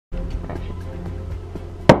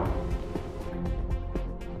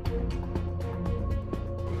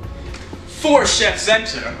4 chefs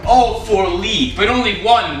enter, all 4 leave, but only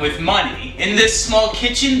 1 with money. In this small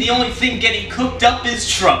kitchen, the only thing getting cooked up is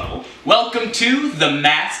trouble. Welcome to The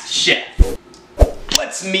Masked Chef.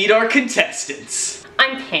 Let's meet our contestants.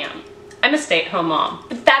 I'm Pam. I'm a stay-at-home mom,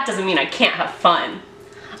 but that doesn't mean I can't have fun.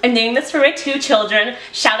 I'm doing this for my 2 children.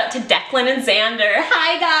 Shout out to Declan and Xander.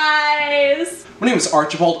 Hi guys! My name is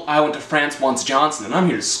Archibald. I went to France once Johnson, and I'm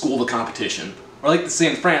here to school the competition. Or like to say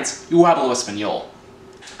in France, yo hablo español.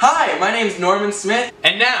 Hi, my name's Norman Smith.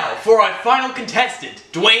 And now, for our final contestant,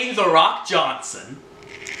 Dwayne "The Rock" Johnson.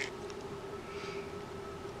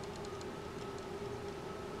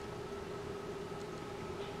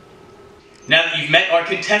 Now that you've met our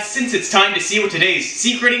contestants, it's time to see what today's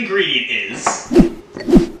secret ingredient is.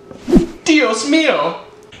 Dios mío!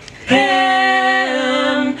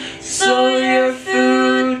 Pam, so your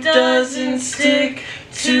food doesn't stick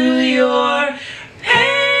to your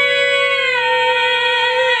pan.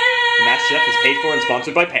 Masked Chef is paid for and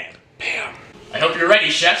sponsored by Pam. Pam. I hope you're ready,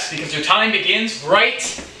 chefs, because your time begins right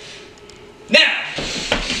now.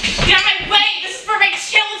 Get out of my way! This is for my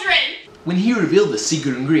children! When he revealed the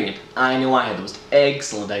secret ingredient, I knew I had the most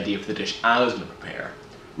excellent idea for the dish I was going to prepare.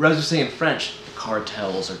 Or as we say in French, the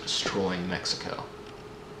cartels are destroying Mexico.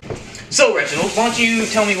 So, Reginald, why don't you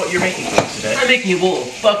tell me what you're making for us today? I'm making a bowl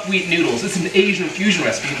of buckwheat noodles. It's an Asian fusion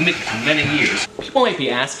recipe we've been making for many years. People might be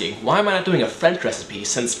asking, why am I not doing a French recipe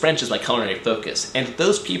since French is my culinary focus? And to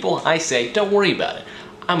those people, I say, don't worry about it.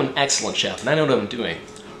 I'm an excellent chef and I know what I'm doing.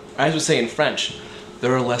 Or as we say in French,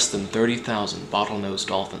 there are less than 30,000 bottlenose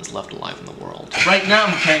dolphins left alive in the world. Right now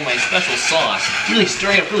I'm preparing my special sauce. Really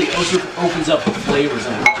stirring it really opens up the flavors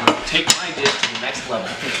and take my dish to the next level.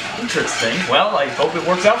 Interesting. Well, I hope it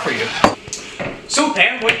works out for you. So,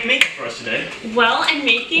 Pam, what are you making for us today? Well, I'm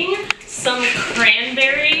making some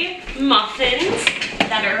cranberry muffins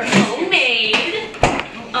that are homemade.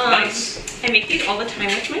 Nice. I make these all the time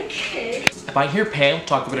with my kids. If I hear Pam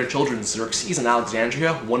talk about her children Xerxes and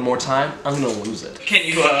Alexandria one more time, I'm gonna lose it. Can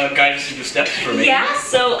you guide us through the steps for me? Yeah,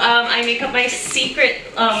 so I make up my secret,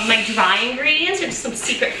 my dry ingredients, or just some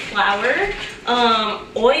secret flour,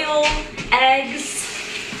 oil, eggs,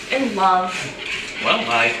 and love. Well,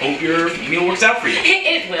 I hope your meal works out for you.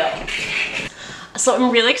 It will. So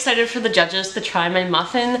I'm really excited for the judges to try my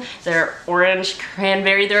muffin. They're orange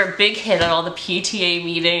cranberry. They're a big hit at all the PTA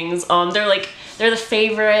meetings. They're the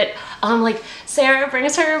favorite. Like Sarah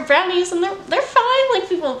brings her brownies and they're fine, like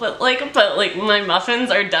people, but my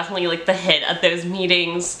muffins are definitely like the hit at those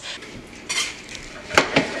meetings.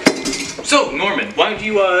 So, Norman, why don't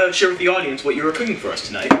you share with the audience what you were cooking for us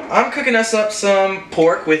tonight? I'm cooking us up some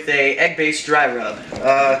pork with a egg-based dry rub.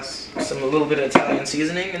 A little bit of Italian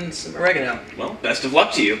seasoning and some oregano. Well, best of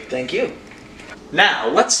luck to you. Thank you. Now,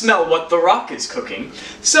 let's smell what The Rock is cooking.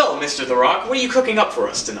 So, Mr. The Rock, what are you cooking up for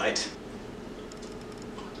us tonight?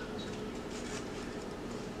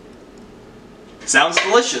 Sounds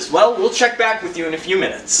delicious. Well, we'll check back with you in a few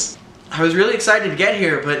minutes. I was really excited to get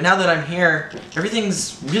here, but now that I'm here,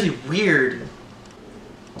 everything's really weird.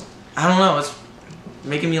 I don't know, it's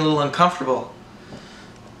making me a little uncomfortable.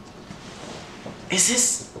 Is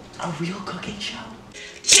this a real cooking show?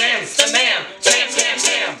 Cham's the man!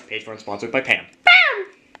 Cham! Paid for and sponsored by Pam.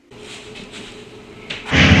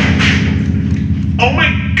 Oh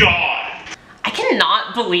my god! I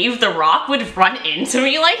cannot believe The Rock would run into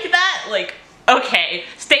me like that. Like, okay,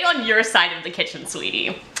 stay on your side of the kitchen,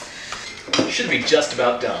 sweetie. Should be just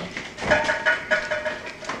about done.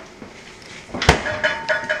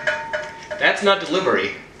 That's not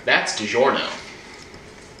delivery, that's DiGiorno.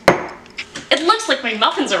 It looks like my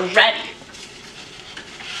muffins are ready.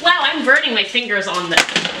 Wow, I'm burning my fingers on this.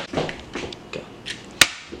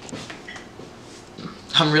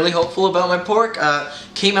 I'm really hopeful about my pork.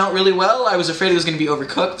 Came out really well. I was afraid it was going to be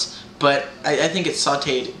overcooked, but I think it's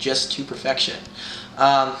sauteed just to perfection.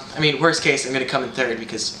 I mean, worst case, I'm going to come in third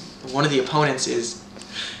because one of the opponents is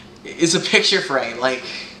a picture frame. Like,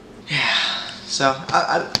 yeah. So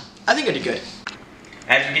I think I did good.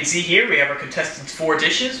 As you can see here, we have our contestants' 4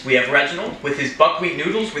 dishes. We have Reginald with his buckwheat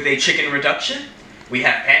noodles with a chicken reduction. We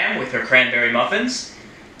have Pam with her cranberry muffins.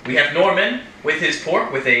 We have Norman with his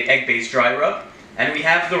pork with a egg-based dry rub. And we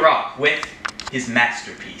have The Rock with his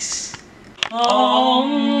masterpiece. Pam.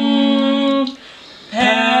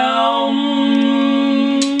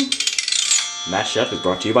 Masked Chef is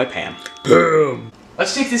brought to you by Pam. Pam!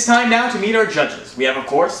 Let's take this time now to meet our judges. We have, of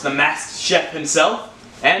course, the Masked Chef himself,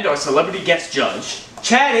 and our celebrity guest judge,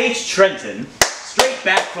 Chad H. Trenton, straight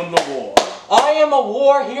back from the war. I am a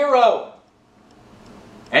war hero.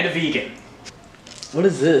 And a vegan. What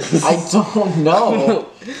is this? I don't know.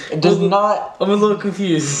 It does not. I'm a little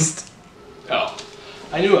confused. Oh.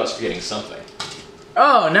 I knew I was forgetting something.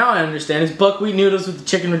 Oh, now I understand. It's buckwheat noodles with the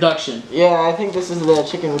chicken reduction. Yeah, I think this is the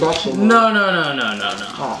chicken reduction. No.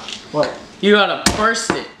 What? You gotta burst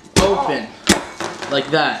it open like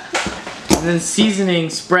that, and then seasoning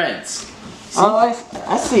spreads. See? Oh,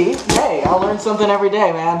 I see. Hey, I learn something every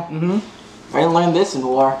day, man. I didn't learn this in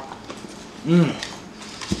war. It's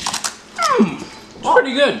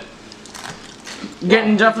pretty good.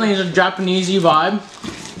 Getting definitely a Japanesey vibe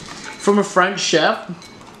from a French chef.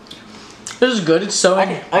 This is good. It's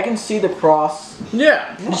showing. I can see the cross.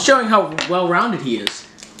 Yeah, it's showing how well-rounded he is.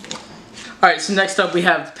 All right, so next up we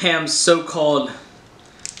have Pam's so-called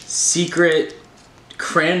secret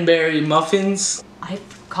cranberry muffins. I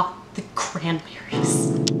forgot the cranberries.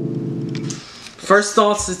 First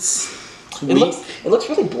thoughts, it's It looks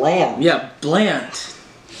really bland. yeah, bland.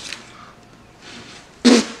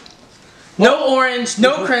 No orange,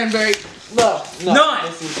 no cranberry, No.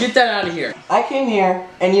 none. Get that out of here. I came here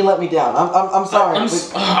and you let me down. I'm sorry.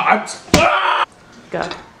 Go.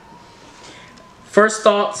 First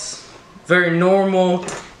thoughts, very normal.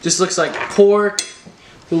 Just looks like pork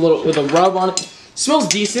with a rub on it. Smells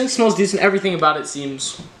decent. Smells decent. Everything about it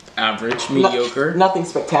seems average, mediocre. Nothing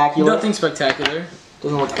spectacular. Nothing spectacular.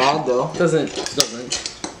 Doesn't look bad though. Doesn't.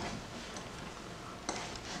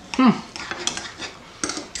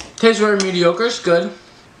 Tastes very mediocre. It's good.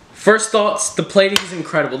 First thoughts, the plating is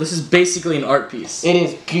incredible. This is basically an art piece. It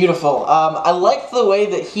is beautiful. I like the way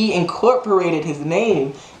that he incorporated his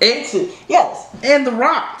name into, yes. And the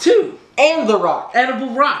rock, too. And the rock.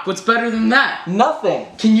 Edible rock. What's better than that? Nothing.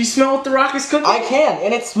 Can you smell what the rock is cooking? I can,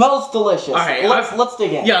 and it smells delicious. Alright, let's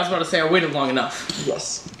dig in. Yeah, I was about to say, I waited long enough.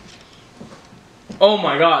 Yes. Oh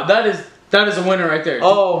my god, that is a winner right there.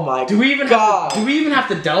 Oh my do we even god. do we even have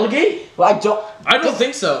to delegate? Well, I don't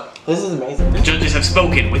think so. This is amazing. The judges have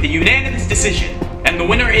spoken with a unanimous decision, and the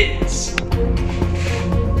winner is...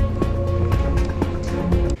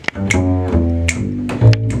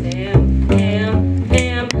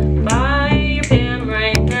 Pam, buy your Pam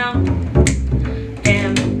right now.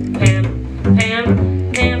 Pam,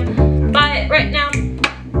 buy it right now.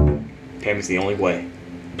 Pam is the only way.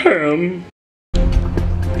 Pam.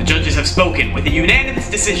 The judges have spoken with a unanimous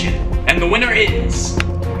decision, and the winner is...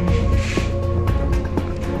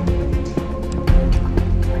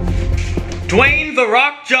 Dwayne "The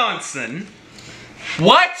Rock" Johnson.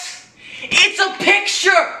 What? It's a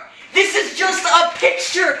picture! This is just a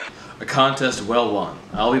picture! A contest well won.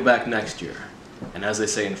 I'll be back next year. And as they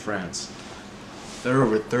say in France, there are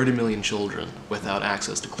over 30 million children without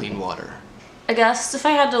access to clean water. I guess if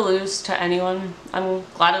I had to lose to anyone, I'm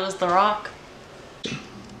glad it was The Rock.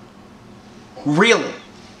 Really?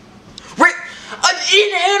 An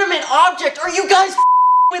inanimate object! Are you guys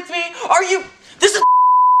with me? Are you... This is...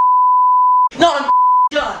 No, I'm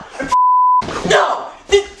done. No!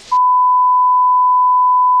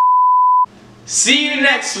 See you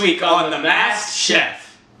next week on The Masked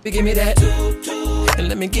Chef. Give me that, and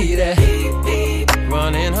let me give you that.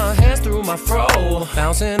 Running her hands through my fro,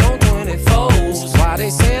 bouncing on 24s. Why they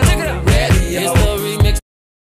saying on the radio?